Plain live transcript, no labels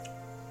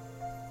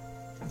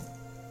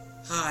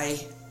Hi,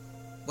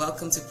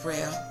 welcome to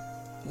prayer.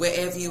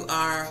 Wherever you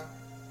are,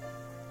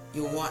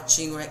 you're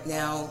watching right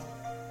now,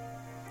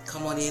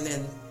 come on in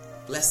and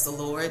bless the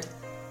Lord.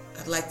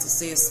 I'd like to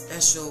say a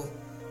special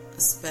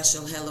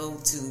hello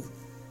to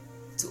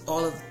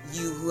all of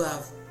you who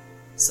have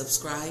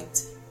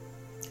subscribed,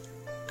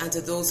 and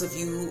to those of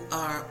you who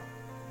are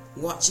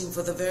watching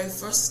for the very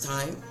first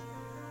time.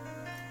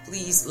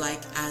 Please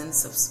like and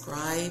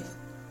subscribe.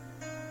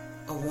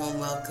 A warm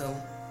welcome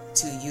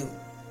to you.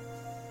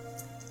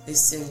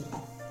 Listen,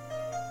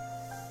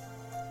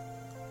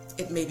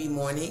 it may be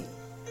morning,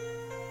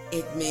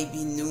 it may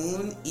be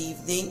noon,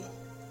 evening.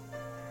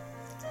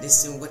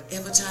 Listen,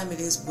 whatever time it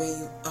is where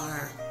you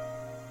are,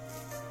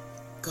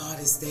 God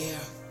is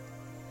there.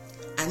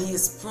 And He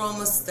has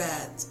promised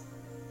that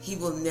He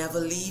will never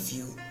leave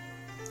you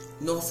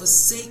nor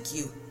forsake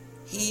you.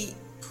 He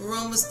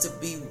promised to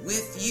be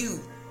with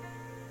you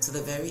to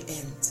the very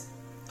end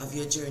of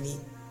your journey.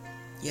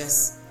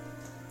 Yes.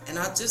 And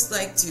I'd just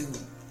like to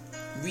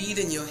read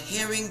in your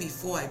hearing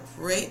before I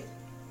pray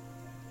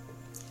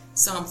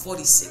Psalm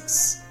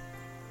 46.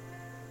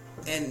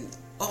 And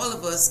all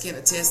of us can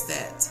attest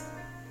that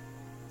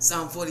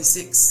Psalm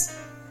 46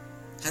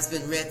 has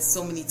been read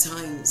so many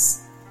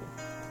times.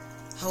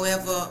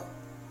 However,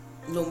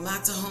 no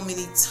matter how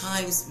many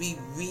times we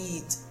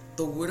read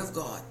the Word of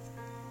God,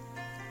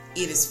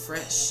 it is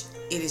fresh,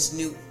 it is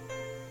new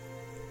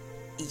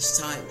each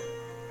time.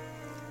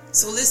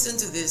 So listen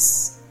to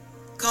this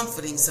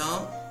comforting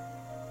psalm.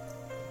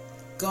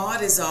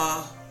 God is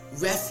our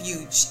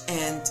refuge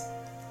and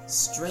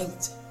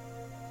strength,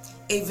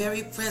 a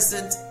very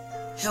present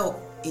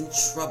help in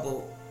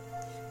trouble.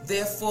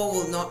 Therefore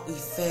will not we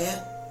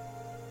fear,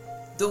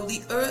 though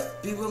the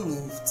earth be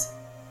removed,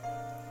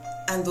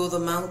 and though the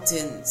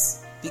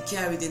mountains be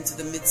carried into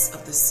the midst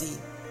of the sea,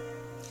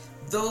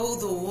 though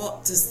the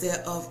waters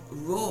thereof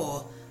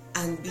roar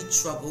and be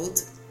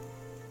troubled,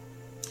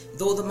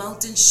 though the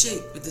mountains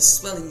shake with the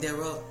swelling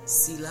thereof.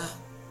 Selah.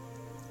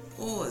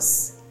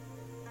 Pause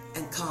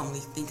and calmly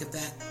think of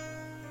that.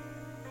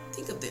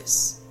 Think of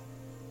this.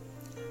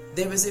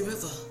 There is a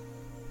river,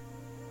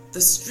 the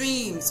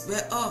streams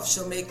whereof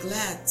shall make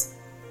glad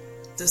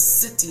the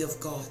city of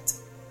God,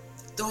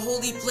 the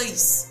holy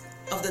place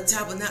of the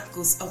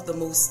tabernacles of the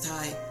Most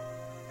High.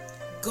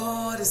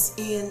 God is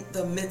in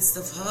the midst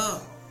of her.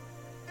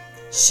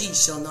 She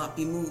shall not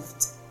be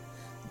moved.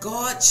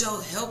 God shall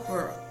help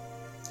her,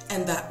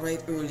 and that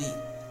right early.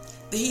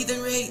 The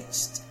heathen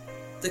raged,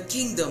 the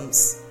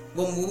kingdoms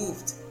were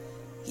moved.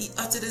 He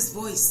uttered his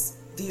voice,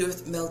 the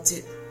earth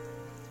melted.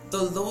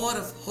 The Lord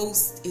of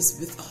hosts is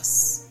with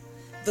us.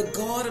 The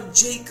God of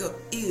Jacob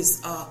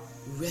is our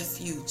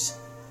refuge.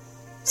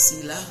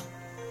 Selah.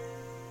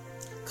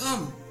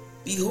 Come,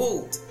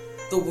 behold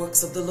the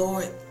works of the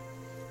Lord,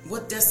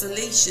 what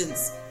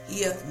desolations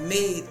He hath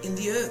made in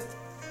the earth.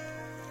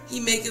 He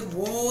maketh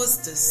wars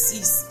to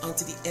cease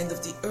unto the end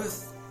of the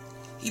earth.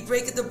 He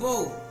breaketh the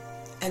bow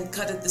and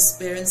cutteth the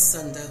spear in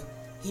sunder.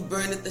 He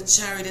burneth the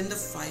chariot in the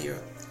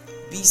fire.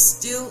 Be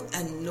still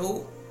and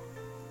know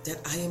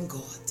that I am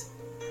God.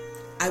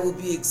 I will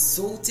be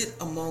exalted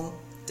among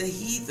the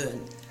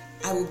heathen.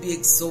 I will be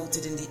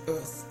exalted in the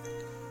earth.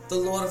 The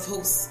Lord of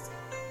hosts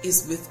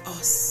is with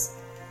us.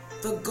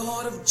 The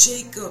God of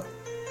Jacob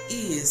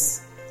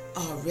is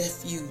our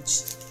refuge.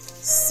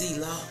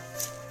 Selah.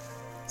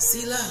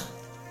 Selah.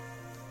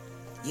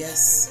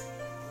 Yes,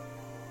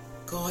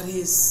 God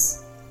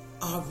is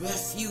our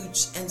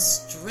refuge and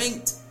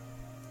strength.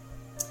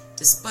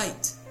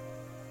 Despite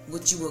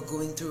what you are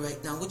going through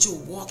right now, what you're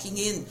walking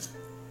in,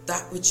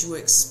 that which you are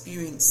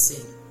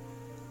experiencing,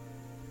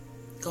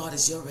 God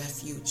is your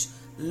refuge.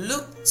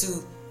 Look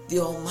to the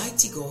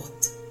Almighty God,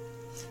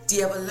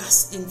 the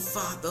everlasting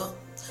Father.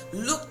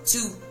 Look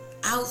to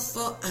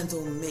Alpha and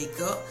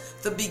Omega,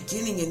 the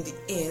beginning and the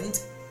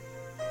end,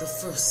 the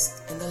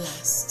first and the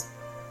last.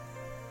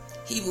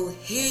 He will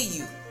hear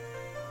you.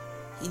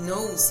 He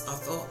knows our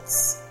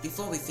thoughts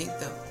before we think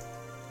them.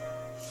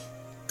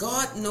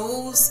 God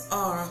knows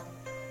our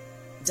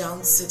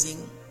down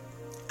sitting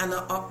and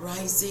our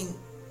uprising.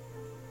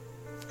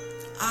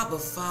 Abba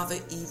Father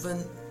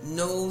even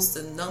knows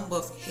the number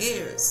of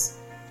hairs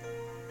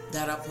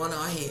that are upon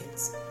our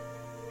heads.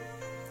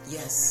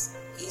 Yes,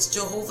 He's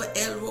Jehovah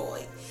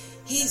Elroy.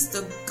 He's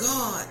the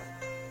God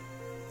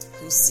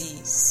who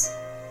sees.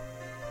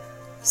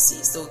 He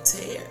sees those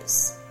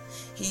tears.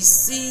 He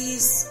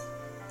sees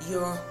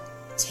your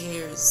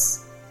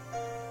tears.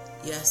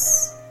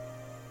 Yes,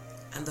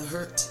 and the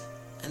hurt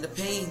and the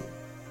pain.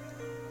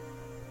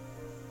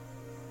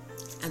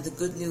 And the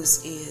good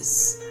news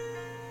is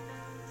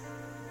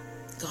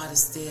God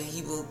is there.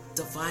 He will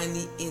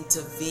divinely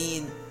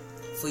intervene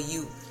for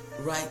you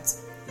right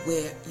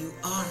where you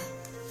are.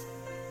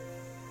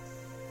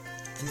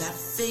 And that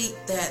faith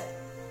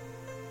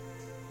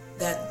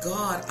that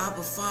God,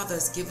 Abba Father,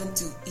 has given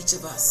to each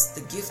of us,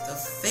 the gift of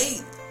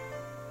faith,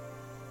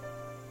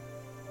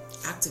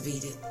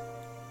 activate it.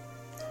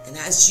 And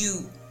as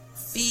you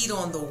feed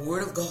on the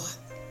Word of God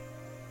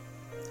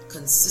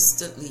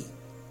consistently,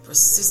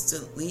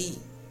 persistently,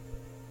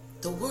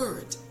 The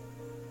Word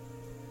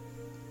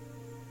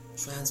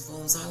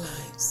transforms our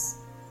lives.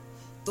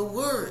 The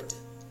Word,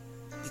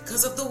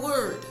 because of the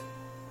Word,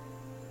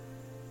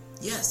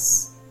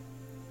 yes,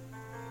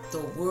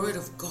 the Word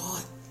of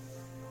God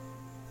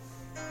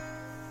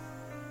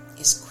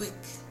is quick,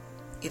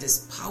 it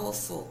is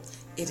powerful,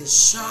 it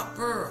is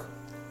sharper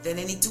than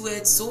any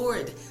two-edged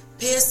sword,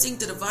 piercing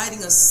to dividing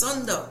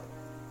asunder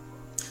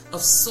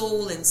of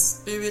soul and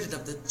spirit, and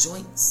of the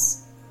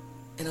joints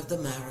and of the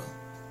marrow,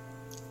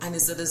 and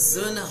is a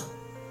discerner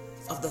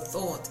of the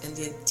thought and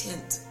the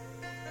intent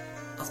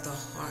of the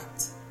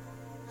heart.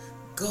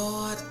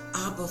 God,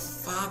 Abba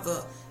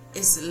Father,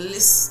 is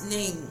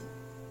listening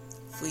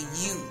for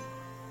you,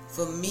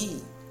 for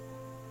me,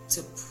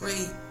 to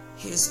pray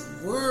His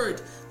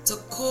word, to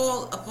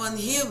call upon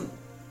Him.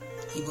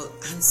 He will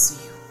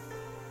answer you.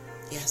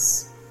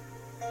 Yes.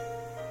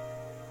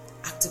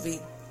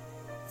 Activate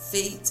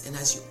faith, and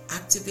as you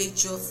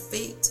activate your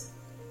faith,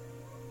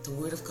 the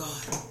Word of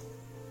God.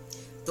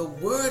 The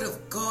Word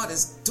of God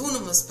is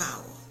dunamis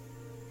power.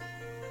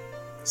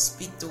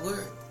 Speak the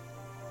Word.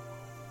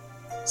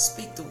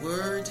 Speak the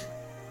Word.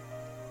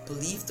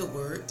 Believe the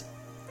Word.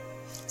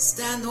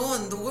 Stand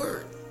on the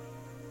Word.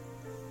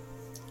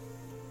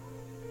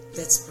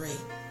 Let's pray.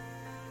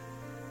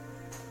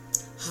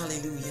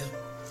 Hallelujah.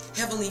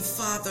 Heavenly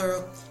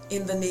Father,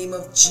 in the name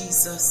of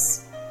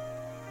Jesus,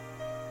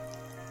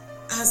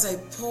 as I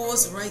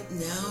pause right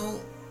now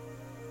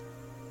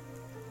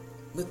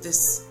with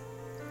this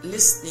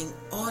listening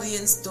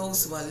audience,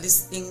 those who are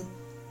listening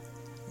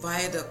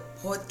via the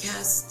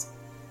podcast,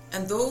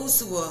 and those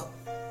who are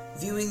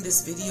viewing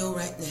this video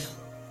right now,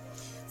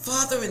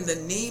 Father, in the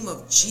name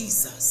of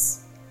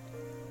Jesus,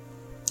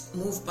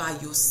 move by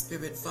your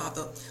Spirit,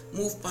 Father,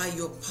 move by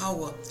your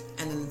power,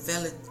 and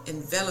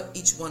envelop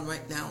each one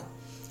right now.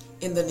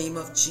 In the name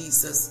of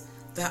Jesus,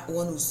 that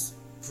one who's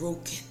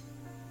broken,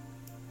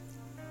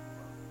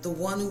 the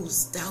one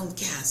who's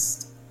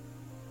downcast,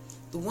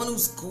 the one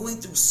who's going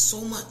through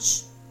so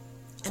much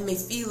and may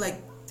feel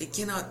like they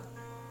cannot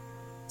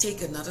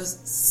take another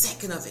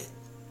second of it.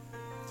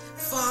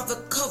 Father,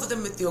 cover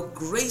them with your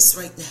grace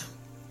right now.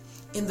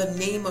 In the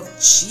name of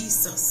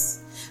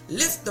Jesus,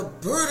 lift the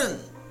burden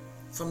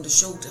from the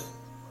shoulder.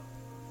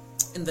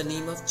 In the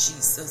name of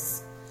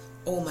Jesus,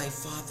 oh my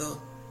Father,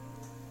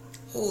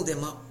 hold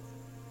them up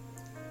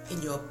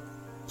in your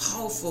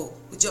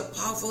with your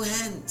powerful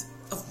hand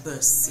of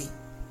mercy.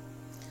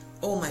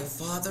 Oh my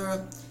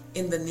Father,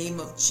 in the name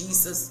of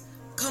Jesus,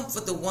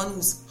 comfort the one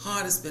whose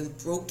heart has been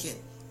broken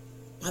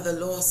by the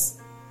loss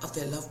of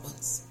their loved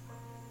ones.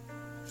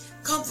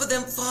 Comfort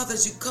them, Father,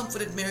 as you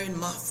comforted Mary and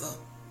Martha.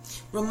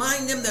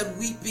 Remind them that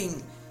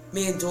weeping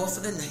may endure for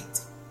the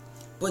night,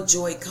 but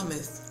joy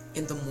cometh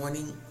in the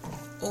morning.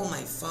 Oh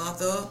my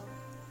Father,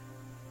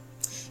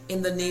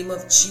 in the name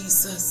of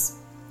Jesus,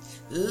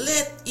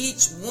 let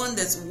each one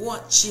that's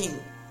watching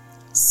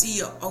see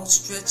your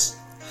outstretched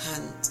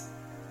hand.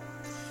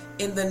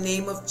 In the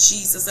name of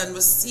Jesus, and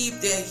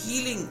receive their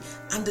healing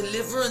and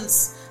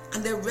deliverance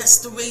and their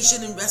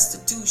restoration and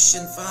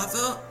restitution,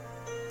 Father.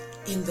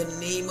 In the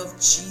name of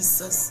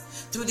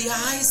Jesus, through the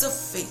eyes of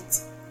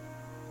faith,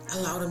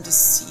 allow them to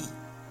see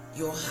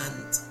your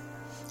hand.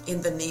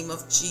 In the name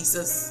of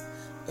Jesus,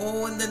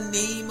 oh, in the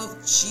name of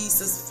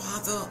Jesus,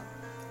 Father,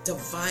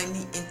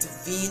 divinely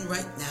intervene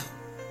right now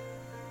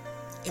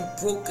in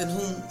broken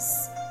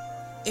homes,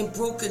 in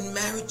broken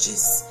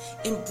marriages,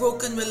 in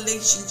broken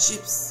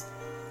relationships,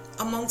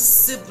 among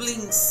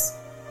siblings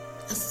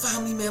and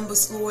family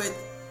members, Lord.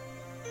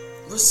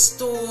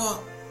 Restore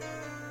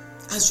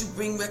as you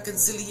bring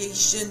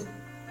reconciliation,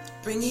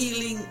 bring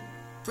healing,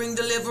 bring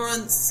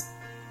deliverance.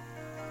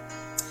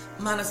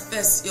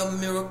 Manifest your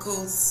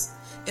miracles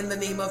in the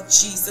name of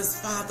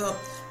Jesus, Father.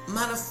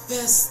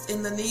 Manifest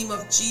in the name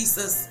of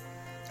Jesus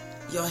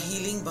your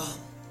healing balm.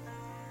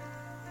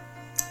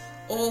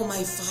 Oh,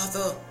 my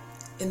Father,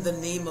 in the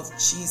name of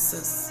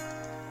Jesus,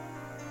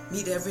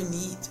 meet every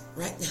need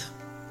right now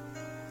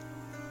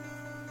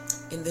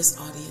in this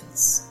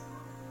audience.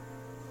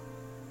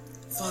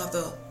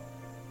 Father,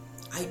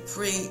 I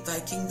pray thy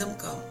kingdom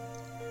come,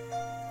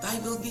 thy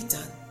will be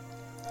done.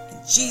 In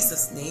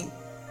Jesus' name,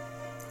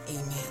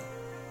 amen.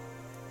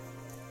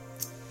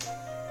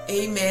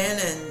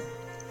 Amen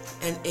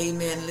and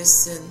amen.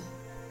 Listen,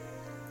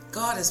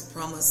 God has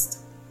promised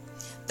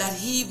that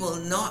he will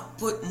not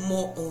put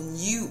more on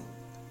you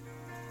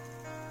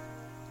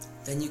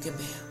than you can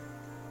bear.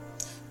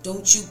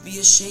 Don't you be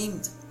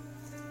ashamed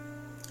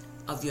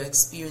of your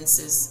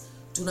experiences.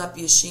 Do not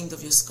be ashamed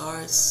of your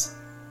scars.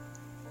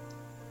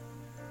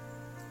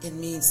 It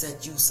means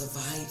that you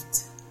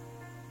survived.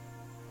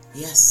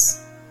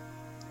 Yes.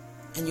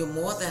 And you're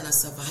more than a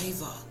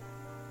survivor.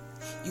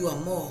 You are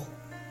more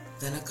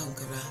than a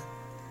conqueror.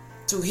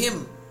 To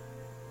him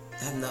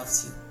that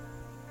loves you.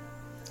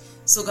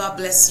 So God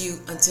bless you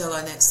until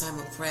our next time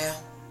of prayer.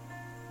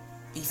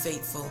 Be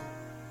faithful.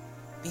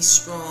 Be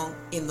strong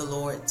in the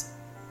Lord.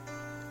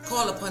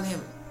 Call upon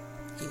him.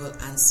 He will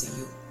answer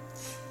you.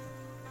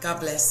 God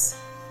bless.